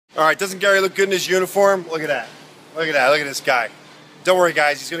All right, doesn't Gary look good in his uniform? Look at that. Look at that. Look at this guy. Don't worry,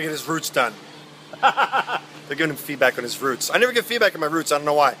 guys. He's going to get his roots done. They're giving him feedback on his roots. I never get feedback on my roots. I don't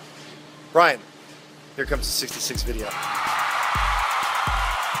know why. Brian, here comes the 66 video.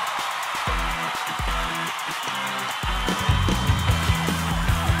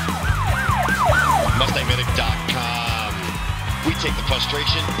 MustangMedic.com. We take the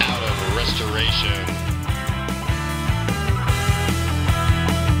frustration out of restoration.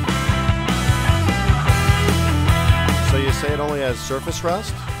 So you say it only has surface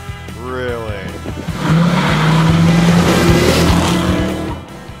rust? Really?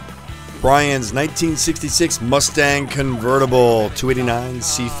 Bryan's 1966 Mustang Convertible 289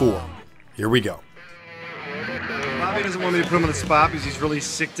 C4. Here we go. Bobby doesn't want me to put him on the spot because he's really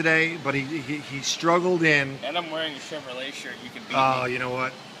sick today, but he struggled in. And I'm wearing a Chevrolet shirt. You can beat Oh, me. you know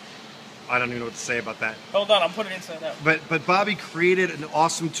what? I don't even know what to say about that. Hold on, I'm putting it inside out. But Bobby created an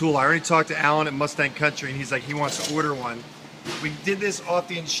awesome tool. I already talked to Alan at Mustang Country, and he's like, he wants to order one. We did this off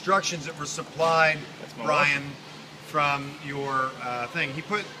the instructions that were supplied, Brian, from your thing.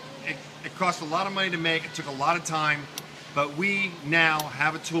 It cost a lot of money to make. It took a lot of time, but we now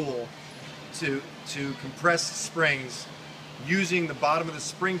have a tool to compress springs using the bottom of the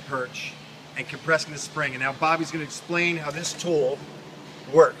spring perch and compressing the spring. And now Bobby's going to explain how this tool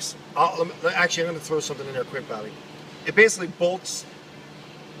works. Actually, I'm going to throw something in there quick, Bobby. It basically bolts.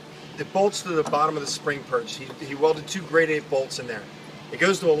 It bolts to the bottom of the spring perch. He welded 2 grade 8 bolts in there. It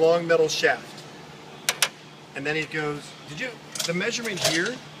goes to a long metal shaft, and then it goes. The measurement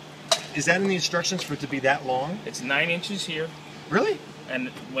here? Is that in the instructions for it to be that long? It's 9 inches here. Really? And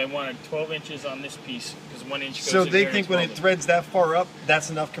we wanted 12 inches on this piece because 1 inch goes So in they there think when it threads that far up, that's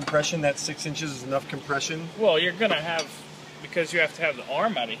enough compression. That 6 inches is enough compression. Well, you're gonna have, because you have to have the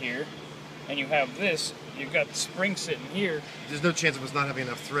arm out of here, and you have this. You've got the spring sitting here. There's no chance of us not having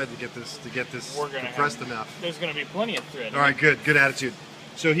enough thread to get this compressed enough. There's gonna be plenty of thread. All right, good attitude.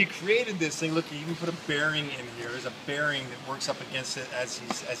 So he created this thing. Look, he even put a bearing in here. There's a bearing that works up against it as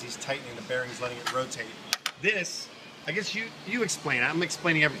he's tightening the bearings, letting it rotate. This, I guess you explain. I'm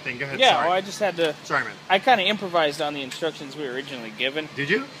explaiing everything. Go ahead. Yeah, sorry. well, I just had to. Sorry, man. I kind of improvised on the instructions we were originally given. Did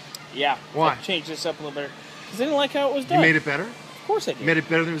you? Yeah. Why? I changed this up a little better because I didn't like how it was done. You made it better? Of course I did. You made it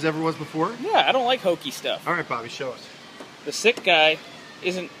better than it ever was before? Yeah, I don't like hokey stuff. All right, Bobby, show us. The sick guy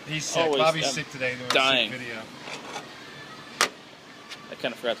isn't. He's sick. Always, Bobby's sick today doing dying. a sick video. I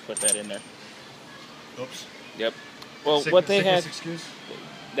kind of forgot to put that in there. Oops. Yep. Well, Sick, what they had. Excuse?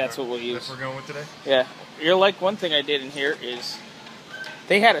 That's what we'll use. That's what we're going with today? Yeah. You're like, one thing I did in here is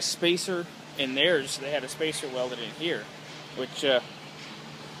they had a spacer in theirs. They had a spacer welded in here, which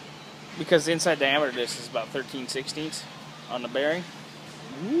because the inside diameter of this is about 13/16 on the bearing.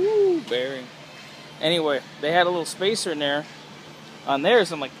 Woo, bearing. Anyway, they had a little spacer in there on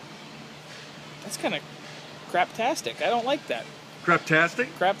theirs. I'm like, that's kind of craptastic. I don't like that. Craptastic?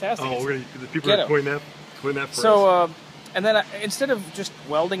 Craptastic. Oh, the people Ghetto. are coining that for us. So, and then instead of just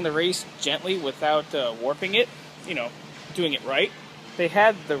welding the race gently without warping it, doing it right, they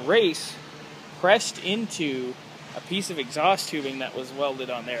had the race pressed into a piece of exhaust tubing that was welded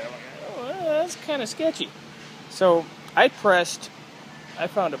on there. I'm like, oh, that's kind of sketchy. So I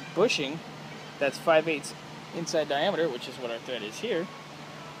found a bushing that's 5/8 inside diameter, which is what our thread is here.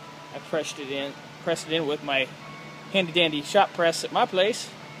 I pressed it in with my handy dandy shop press at my place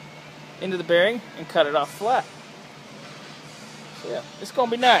into the bearing and cut it off flat. So yeah, it's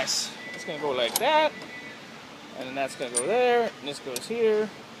gonna be nice. It's gonna go like that, and then that's gonna go there, and this goes here.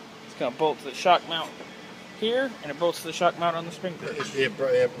 It's gonna bolt to the shock mount here, and it bolts to the shock mount on the spring perch.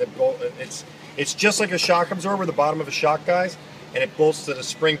 It's just like a shock absorber, the bottom of a shock, guys, and it bolts to the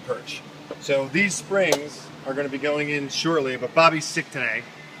spring perch. So these springs are going to be going in shortly, but Bobby's sick today,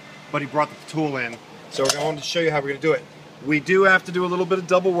 but he brought the tool in. So we're going to show you how we're going to do it. We do have to do a little bit of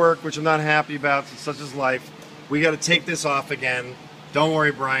double work, which I'm not happy about, such is life. We got to take this off again. Don't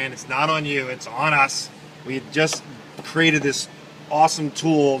worry, Brian, it's not on you, it's on us. We just created this awesome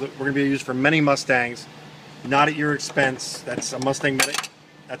tool that we're going to be used for many Mustangs, not at your expense. That's a MustangMedic.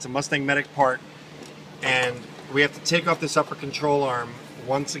 That's a MustangMedic part. And we have to take off this upper control arm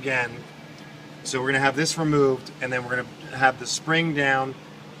once again. So we're going to have this removed, and then we're going to have the spring down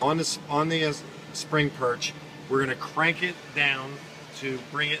on the spring perch. We're going to crank it down to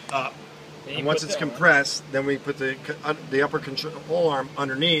bring it up. And once it's compressed, then we put the upper control arm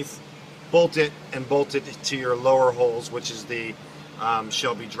underneath, bolt it to your lower holes, which is the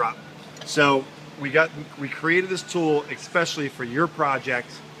Shelby drop. So we created this tool especially for your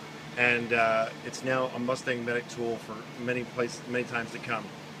project, and it's now a MustangMedic tool for many times to come.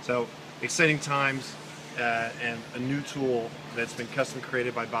 So exciting times. and a new tool that's been custom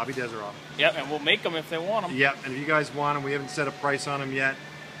created by Bobby Deseroff. Yep, and we'll make them if they want them. Yep, and if you guys want them, we haven't set a price on them yet,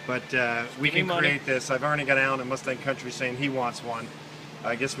 but we Give me can money. create this. I've already got Alan in Mustang Country saying he wants one.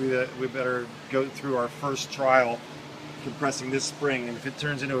 I guess we better go through our first trial compressing this spring, and if it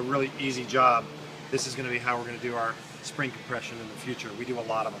turns into a really easy job, this is going to be how we're going to do our spring compression in the future. We do a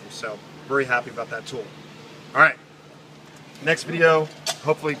lot of them, so very happy about that tool. All right, next video,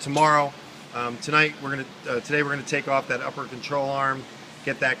 hopefully tomorrow. Today we're going to take off that upper control arm,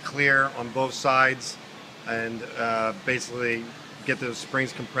 get that clear on both sides, and basically get those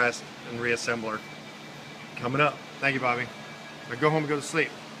springs compressed and reassembler coming up. Thank you, Bobby. Now go home and go to sleep.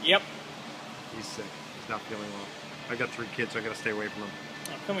 Yep. He's sick. He's not feeling well. I got 3 kids, so I got to stay away from him.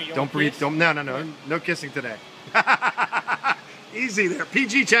 Oh, come on, you Don't want breathe. kiss? Don't. No. No kissing today. Easy there.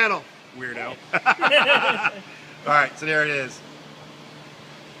 PG channel. Weirdo. All right. So there it is.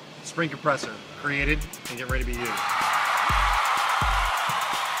 Spring compressor created and get ready to be used.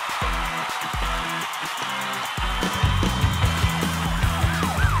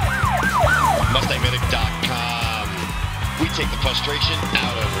 MustangMedic.com. We take the frustration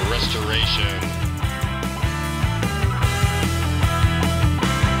out of restoration.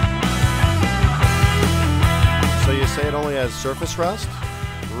 So you say it only has surface rust?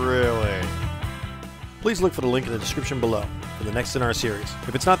 Really? Please look for the link in the description below for the next in our series.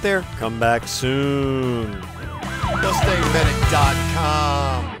 If it's not there, come back soon.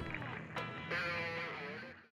 MustangMedic.com.